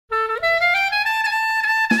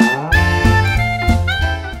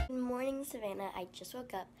I just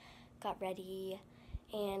woke up, got ready,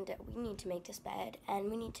 and we need to make this bed, and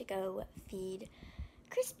we need to go feed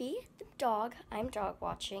Crispy, the dog. I'm dog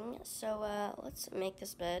watching, so let's make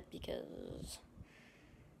this bed because...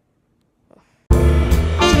 Now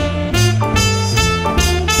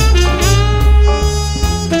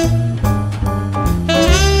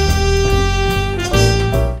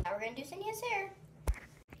we're gonna do Cynthia's hair.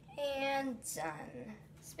 And done.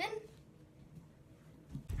 Spin.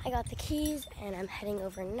 I got the keys, and I'm heading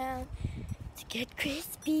over now to get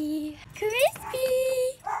Crispy.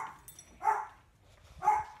 Crispy!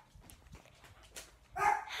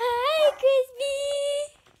 Hi,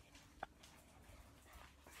 Crispy!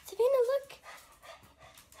 Savannah, look.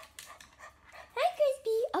 Hi,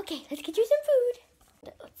 Crispy. Okay, let's get you some food.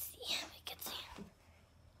 Let's see if we can see him.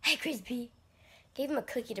 Hi, Crispy. Gave him a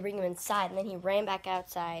cookie to bring him inside, and then he ran back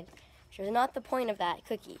outside, which was not the point of that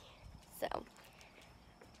cookie. So,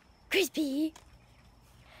 Crispy!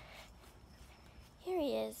 Here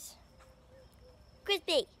he is.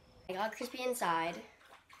 Crispy! I got Crispy inside.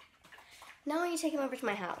 Now I need to take him over to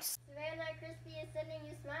my house. Savannah, Crispy is sending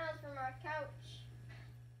you smiles from our couch.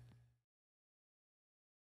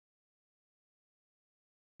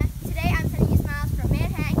 Today I'm sending you smiles from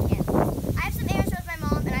Manhattan, Kansas. I have some errands with my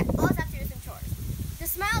mom, and I also have to do some chores. The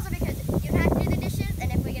smiles are because you don't have to do the dishes,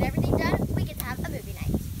 and if we get everything done, we get to have a movie night.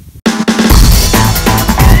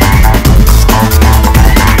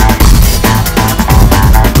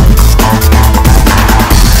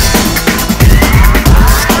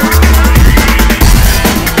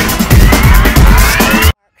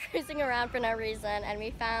 Cruising around for no reason, and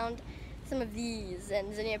we found some of these,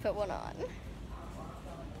 and Zinnia put one on.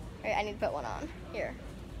 Alright, I need to put one on. Here.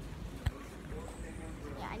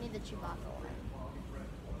 Yeah, I need the Chewbacca one.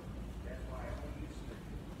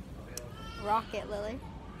 Rocket, Lily.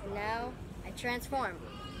 And now, I transform.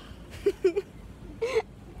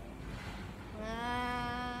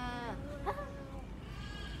 Ah.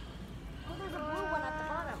 Oh, there's a blue one at the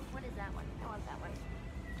bottom. What is that one? I want that one.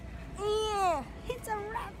 Yeah, it's a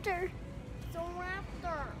raptor. It's a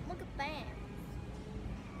raptor. Look at that.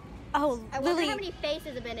 Oh, I wonder how many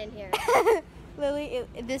faces have been in here. Lily,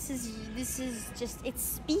 this is just, it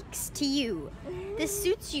speaks to you. This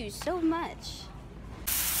suits you so much.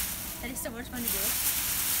 That is so much fun to do.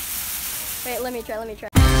 Wait, let me try.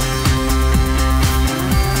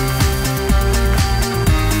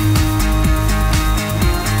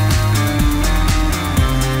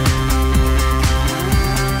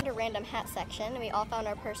 Random hat section. We all found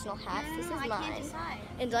our personal hats. This is mine. I can't decide.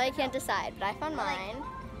 And I can't decide, but I found mine.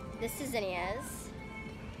 This is Zinnia's.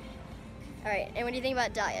 Alright, and what do you think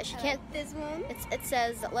about Dahlia? She can't. This one. It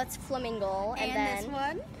says let's flamingo, and then this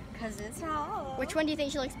one, because it's hollow. Which one do you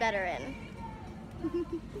think she looks better in?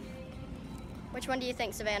 Which one do you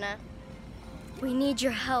think, Savannah? We need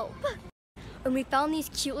your help. And we found these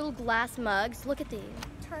cute little glass mugs. Look at these.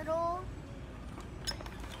 Turtle.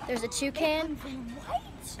 There's a toucan. White.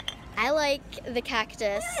 I like the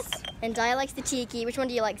cactus. Yes. And Dahlia likes the tiki. Which one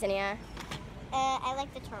do you like, Zinnia? I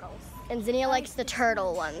like the turtles. And Zinnia likes the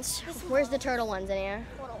turtle ones. Where's the turtle one, Zinnia?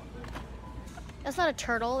 Turtle. That's not a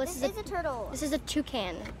turtle. This is a turtle. This is a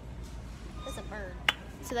toucan. This is a bird.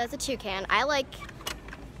 So that's a toucan. I like...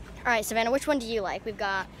 All right, Savannah, which one do you like? We've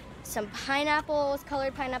got some pineapples,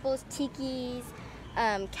 colored pineapples, tikis,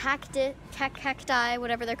 cacti,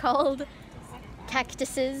 whatever they're called,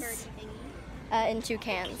 cactuses, and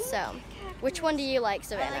toucans. So, which one do you like,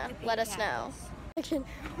 Savannah? Let us know.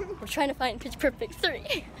 We're trying to find Pitch Perfect 3.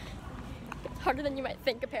 It's harder than you might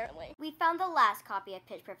think, apparently. We found the last copy of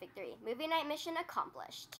Pitch Perfect 3. Movie night mission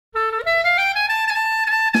accomplished.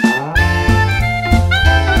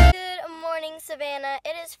 Good morning, Savannah.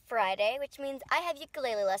 It is Friday, which means I have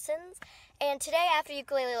ukulele lessons. And today, after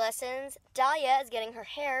ukulele lessons, Dahlia is getting her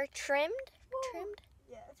hair trimmed. Trimmed?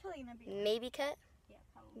 Yeah, it's probably gonna be. Maybe cut? Yeah,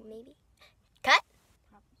 probably. Maybe. Cut?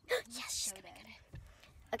 Yes, she's gonna cut it.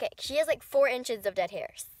 Okay, she has like 4 inches of dead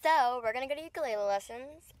hair. So, we're gonna go to ukulele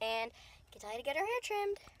lessons and get Dahlia to get her hair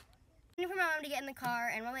trimmed. I'm waiting for my mom to get in the car,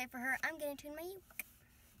 and while I wait for her, I'm gonna tune my uke.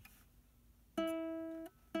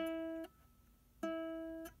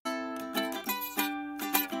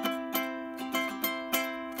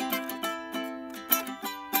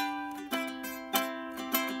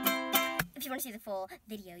 If you want to see the full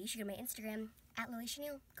video, you should go to my Instagram,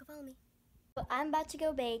 @LilyChanel. Go follow me. So I'm about to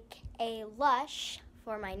go bake a lush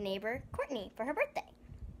for my neighbor, Courtney, for her birthday.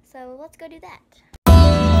 So let's go do that.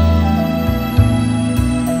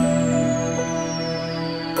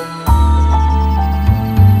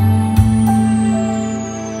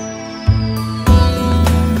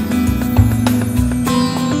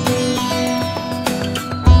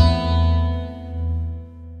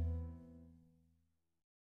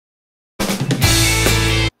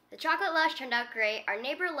 goulash turned out great. Our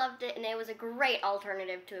neighbor loved it, and it was a great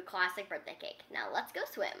alternative to a classic birthday cake. Now let's go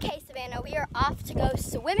swim. Okay, Savannah, we are off to go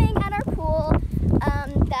swimming at our pool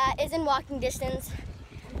that is in walking distance.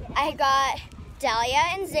 I got Dahlia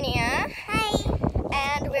and Zinnia. Hi.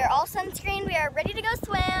 And we're all sunscreened. We are ready to go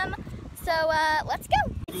swim. So let's go.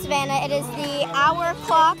 Savannah, it is the hour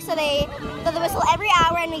clock, so they blow the whistle every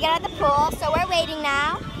hour and we get out of the pool. So we're waiting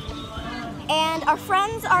now. And our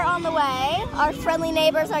friends are on the way. Our friendly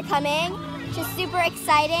neighbors are coming, which is super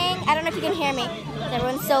exciting. I don't know if you can hear me.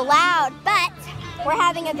 Everyone's so loud, but we're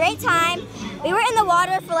having a great time. We were in the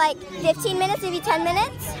water for like 15 minutes, maybe 10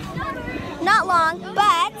 minutes. Not long,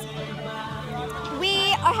 but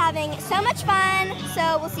we are having so much fun.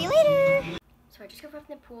 So we'll see you later. So I just got from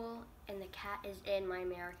the pool, and the cat is in my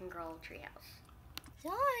American Girl treehouse.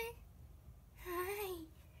 Hi. Hi.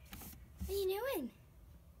 What are you doing?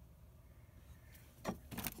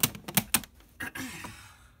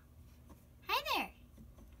 Hi there.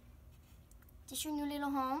 Is this your new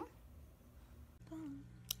little home?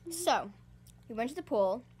 So, we went to the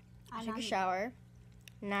pool, took a shower.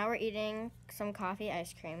 Now we're eating some coffee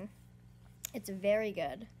ice cream. It's very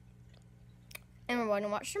good. And we're going to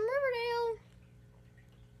watch some Riverdale.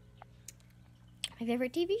 My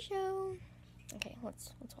favorite TV show. Okay,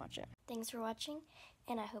 let's watch it. Thanks for watching,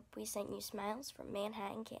 and I hope we sent you smiles from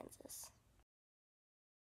Manhattan, Kansas.